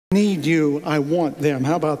need you, I want them.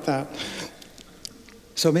 How about that?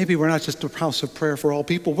 So maybe we're not just a house of prayer for all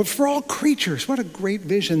people, but for all creatures. What a great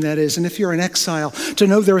vision that is. And if you're an exile, to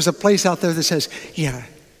know there is a place out there that says, yeah,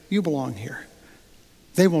 you belong here.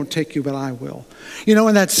 They won't take you, but I will. You know,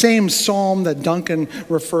 in that same psalm that Duncan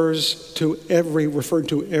referred to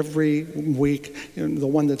every week, you know, the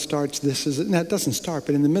one that starts, that doesn't start,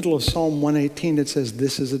 but in the middle of Psalm 118, it says,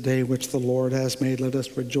 this is a day which the Lord has made. Let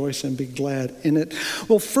us rejoice and be glad in it.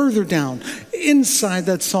 Well, further down, inside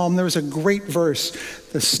that psalm, there was a great verse.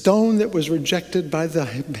 The stone that was rejected by the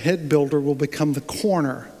head builder will become the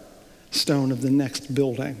cornerstone of the next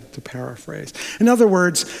building, to paraphrase. In other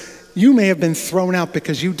words, you may have been thrown out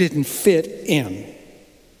because you didn't fit in,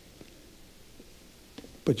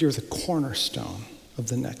 but you're the cornerstone of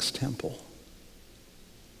the next temple.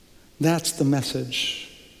 That's the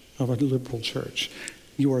message of a liberal church.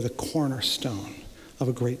 You are the cornerstone of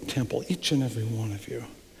a great temple, each and every one of you.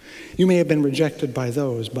 You may have been rejected by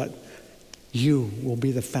those, but you will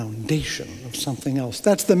be the foundation of something else.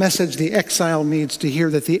 That's the message the exile needs to hear,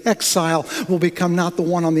 that the exile will become not the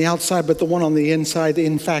one on the outside, but the one on the inside,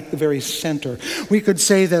 in fact, the very center. We could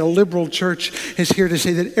say that a liberal church is here to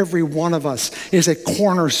say that every one of us is a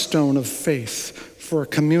cornerstone of faith for a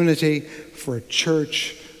community, for a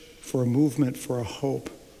church, for a movement, for a hope.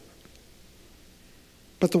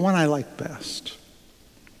 But the one I like best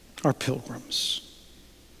are pilgrims.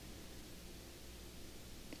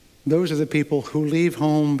 Those are the people who leave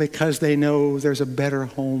home because they know there's a better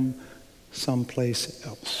home someplace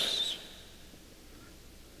else.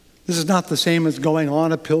 This is not the same as going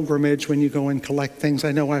on a pilgrimage when you go and collect things.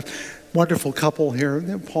 I know a wonderful couple here,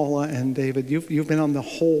 Paula and David. You've been on the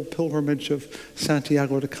whole pilgrimage of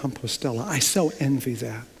Santiago de Compostela. I so envy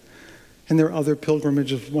that. And there are other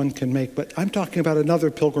pilgrimages one can make, but I'm talking about another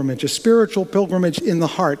pilgrimage, a spiritual pilgrimage in the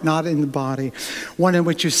heart, not in the body. One in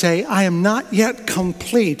which you say, I am not yet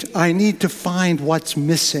complete. I need to find what's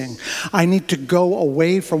missing. I need to go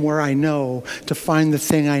away from where I know to find the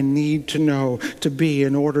thing I need to know to be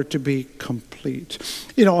in order to be complete.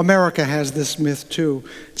 You know, America has this myth too.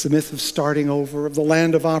 It's the myth of starting over, of the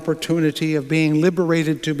land of opportunity, of being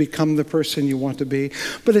liberated to become the person you want to be.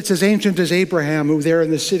 But it's as ancient as Abraham, who there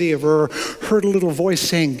in the city of Ur heard a little voice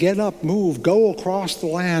saying, get up, move, go across the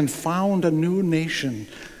land, found a new nation.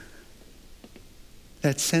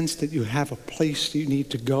 That sense that you have a place you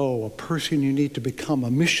need to go, a person you need to become,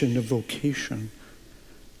 a mission, a vocation.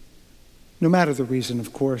 No matter the reason,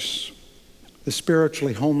 of course, the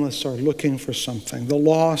spiritually homeless are looking for something. The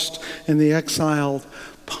lost and the exiled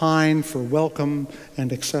pine for welcome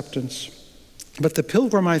and acceptance. But the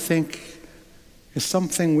pilgrim, I think, is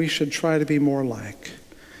something we should try to be more like.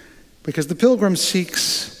 Because the pilgrim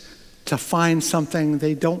seeks to find something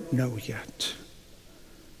they don't know yet,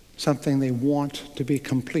 something they want to be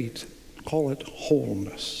complete. Call it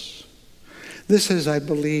wholeness. This is, I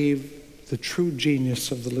believe, the true genius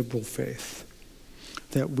of the liberal faith,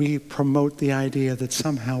 that we promote the idea that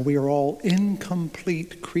somehow we are all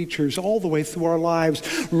incomplete creatures all the way through our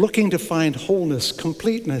lives, looking to find wholeness,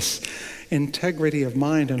 completeness, integrity of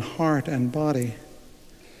mind and heart and body.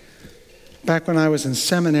 Back when I was in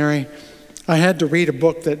seminary, I had to read a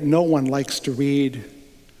book that no one likes to read,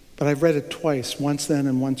 but I've read it twice, once then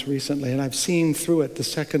and once recently, and I've seen through it the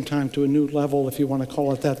second time to a new level, if you want to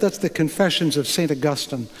call it that. That's the Confessions of St.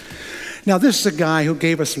 Augustine. Now, this is a guy who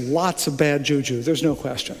gave us lots of bad juju, there's no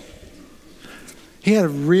question. He had a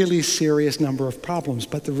really serious number of problems,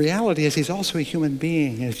 but the reality is he's also a human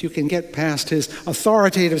being. And if you can get past his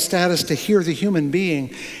authoritative status to hear the human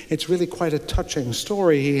being, it's really quite a touching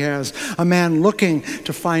story he has. A man looking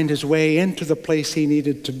to find his way into the place he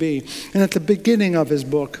needed to be. And at the beginning of his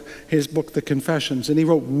book, The Confessions, and he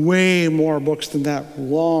wrote way more books than that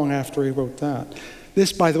long after he wrote that.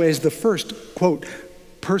 This, by the way, is the first, quote,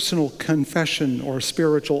 personal confession or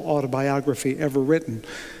spiritual autobiography ever written.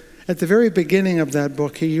 At the very beginning of that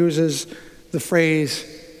book, he uses the phrase,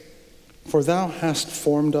 "For thou hast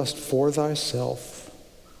formed us for thyself,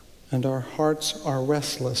 and our hearts are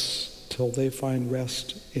restless till they find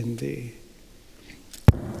rest in thee."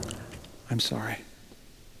 I'm sorry.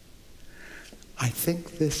 I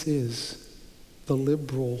think this is the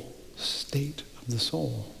liberal state of the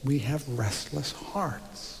soul. We have restless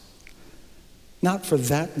hearts. Not for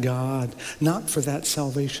that God, not for that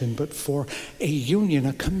salvation, but for a union,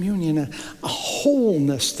 a communion, a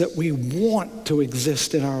wholeness that we want to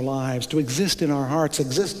exist in our lives, to exist in our hearts,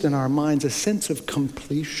 exist in our minds, a sense of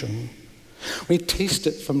completion. We taste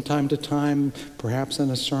it from time to time, perhaps in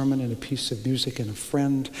a sermon, in a piece of music, in a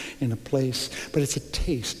friend, in a place, but it's a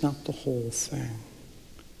taste, not the whole thing.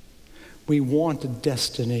 We want a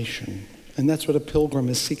destination, And that's what a pilgrim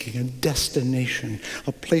is seeking, a destination,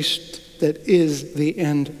 a place that is the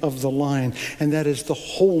end of the line. And that is the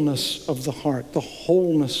wholeness of the heart, the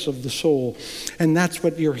wholeness of the soul. And that's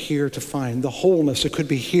what you're here to find, the wholeness. It could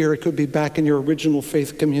be here, it could be back in your original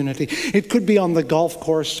faith community. It could be on the golf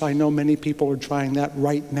course. I know many people are trying that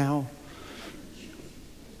right now.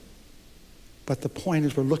 But the point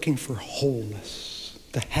is we're looking for wholeness,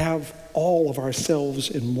 to have all of ourselves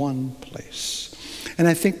in one place. And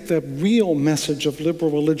I think the real message of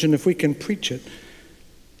liberal religion, if we can preach it,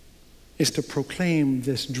 is to proclaim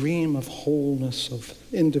this dream of wholeness of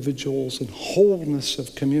individuals and wholeness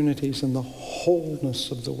of communities and the wholeness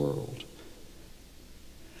of the world.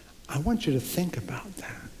 I want you to think about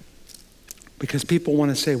that. Because people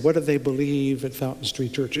want to say, what do they believe at Fountain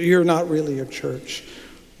Street Church? You're not really a church.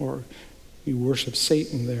 Or you worship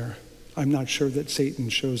Satan there. I'm not sure that Satan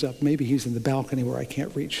shows up. Maybe he's in the balcony where I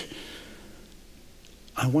can't reach.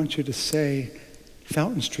 I want you to say,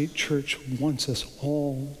 Fountain Street Church wants us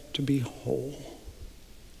all to be whole,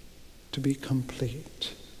 to be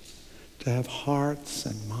complete, to have hearts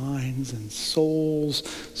and minds and souls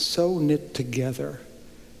so knit together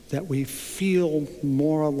that we feel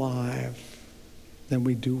more alive than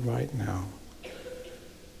we do right now.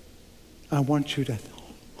 I want you to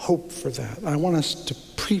hope for that. I want us to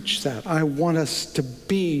preach that. I want us to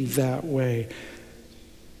be that way.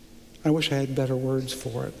 I wish I had better words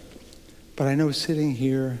for it. But I know sitting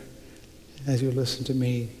here, as you listen to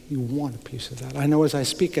me, you want a piece of that. I know as I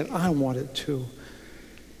speak it, I want it too.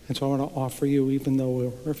 And so I want to offer you, even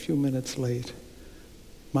though we're a few minutes late,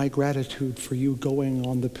 my gratitude for you going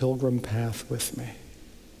on the pilgrim path with me.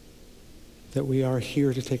 That we are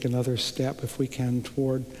here to take another step, if we can,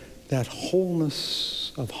 toward that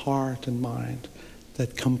wholeness of heart and mind,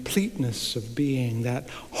 that completeness of being, that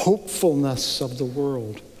hopefulness of the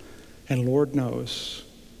world. And Lord knows,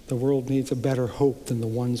 the world needs a better hope than the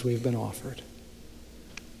ones we've been offered.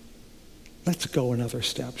 Let's go another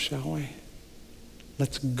step, shall we?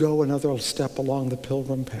 Let's go another step along the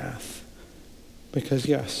pilgrim path. Because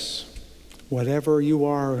yes, whatever you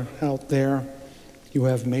are out there, you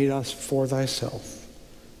have made us for thyself.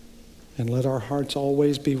 And let our hearts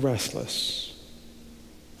always be restless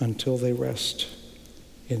until they rest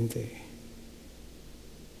in thee.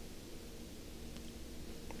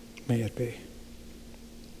 May it be.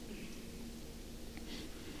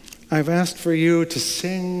 I've asked for you to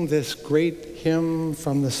sing this great hymn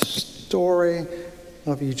from the story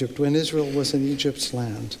of Egypt, when Israel was in Egypt's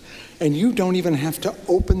land. And you don't even have to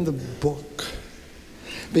open the book,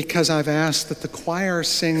 because I've asked that the choir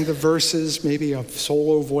sing the verses, maybe a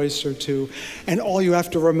solo voice or two, and all you have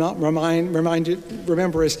to remember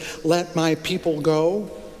is, let my people go,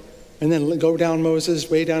 and then go down, Moses,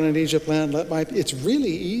 way down in Egypt land, it's really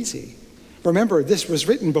easy. Remember, this was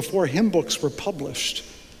written before hymn books were published.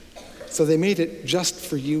 So they made it just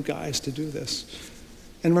for you guys to do this.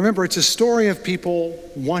 And remember, it's a story of people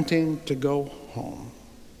wanting to go home.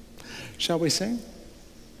 Shall we sing?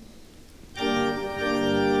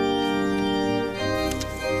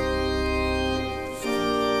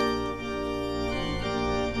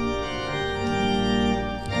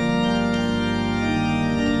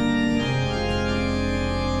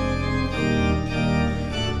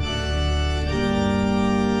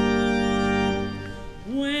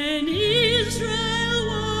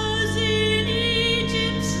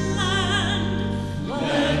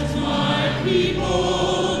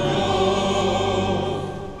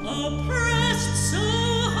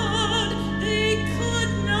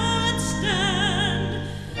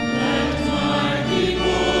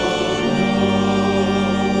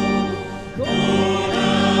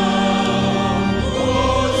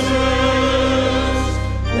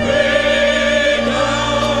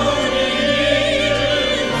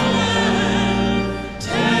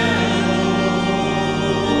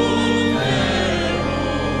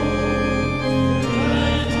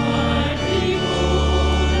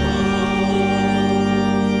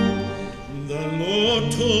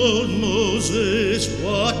 Moses,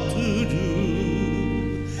 why